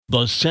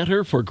The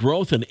Center for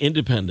Growth and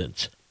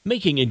Independence,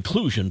 making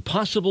inclusion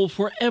possible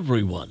for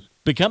everyone.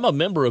 Become a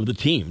member of the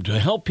team to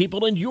help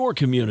people in your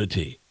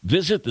community.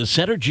 Visit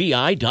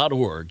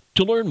thecentergi.org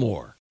to learn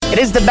more. It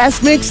is the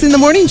best mix in the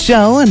morning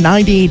show on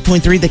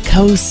 98.3 The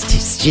Coast.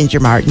 It's Ginger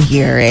Martin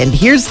here, and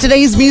here's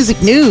today's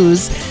music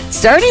news.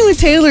 Starting with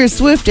Taylor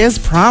Swift, as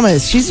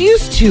promised. She's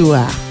used to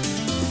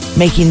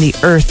making the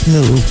earth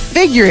move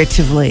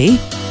figuratively,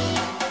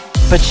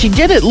 but she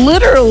did it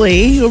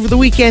literally over the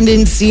weekend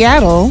in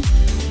Seattle.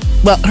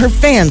 Well, her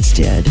fans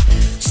did.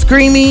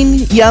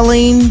 Screaming,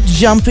 yelling,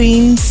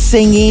 jumping,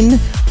 singing.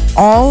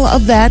 All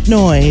of that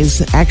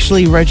noise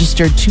actually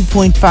registered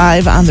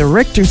 2.5 on the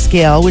Richter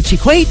scale, which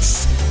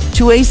equates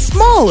to a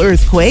small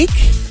earthquake,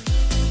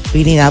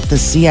 beating out the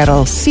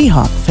Seattle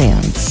Seahawks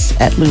fans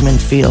at Lumen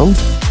Field.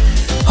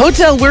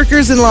 Hotel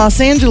workers in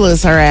Los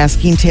Angeles are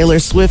asking Taylor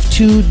Swift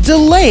to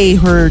delay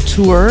her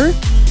tour.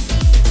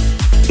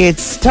 It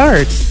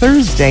starts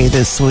Thursday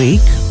this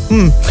week.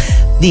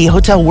 The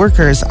hotel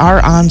workers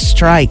are on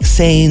strike,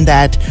 saying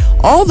that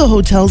all the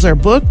hotels are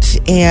booked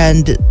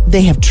and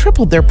they have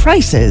tripled their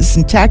prices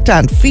and tacked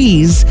on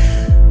fees,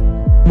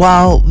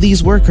 while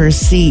these workers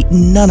see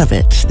none of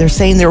it. They're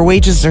saying their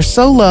wages are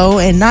so low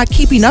and not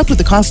keeping up with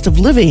the cost of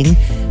living.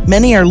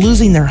 Many are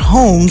losing their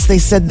homes. They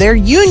said their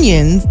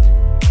union,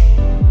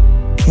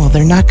 well,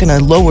 they're not going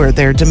to lower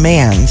their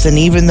demands. And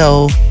even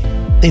though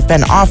they've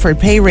been offered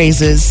pay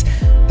raises,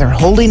 they're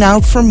holding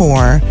out for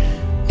more.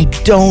 I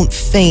don't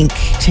think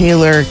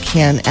Taylor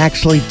can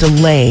actually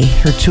delay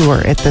her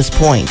tour at this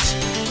point.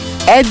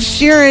 Ed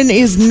Sheeran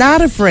is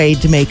not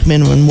afraid to make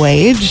minimum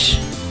wage,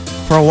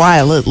 for a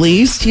while at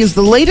least. He is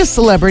the latest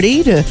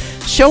celebrity to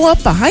show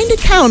up behind a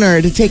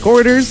counter to take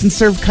orders and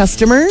serve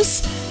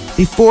customers.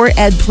 Before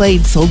Ed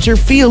played Soldier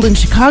Field in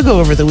Chicago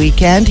over the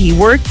weekend, he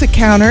worked the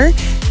counter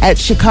at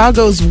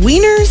Chicago's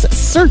Wieners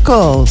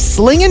Circle,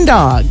 slinging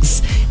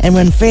dogs. And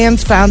when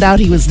fans found out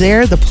he was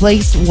there, the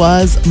place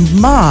was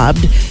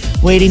mobbed,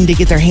 waiting to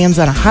get their hands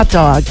on a hot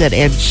dog that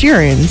Ed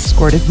Sheeran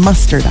squirted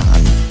mustard on.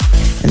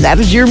 And that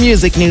is your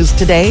music news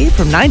today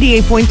from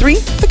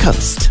 98.3 The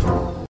Coast.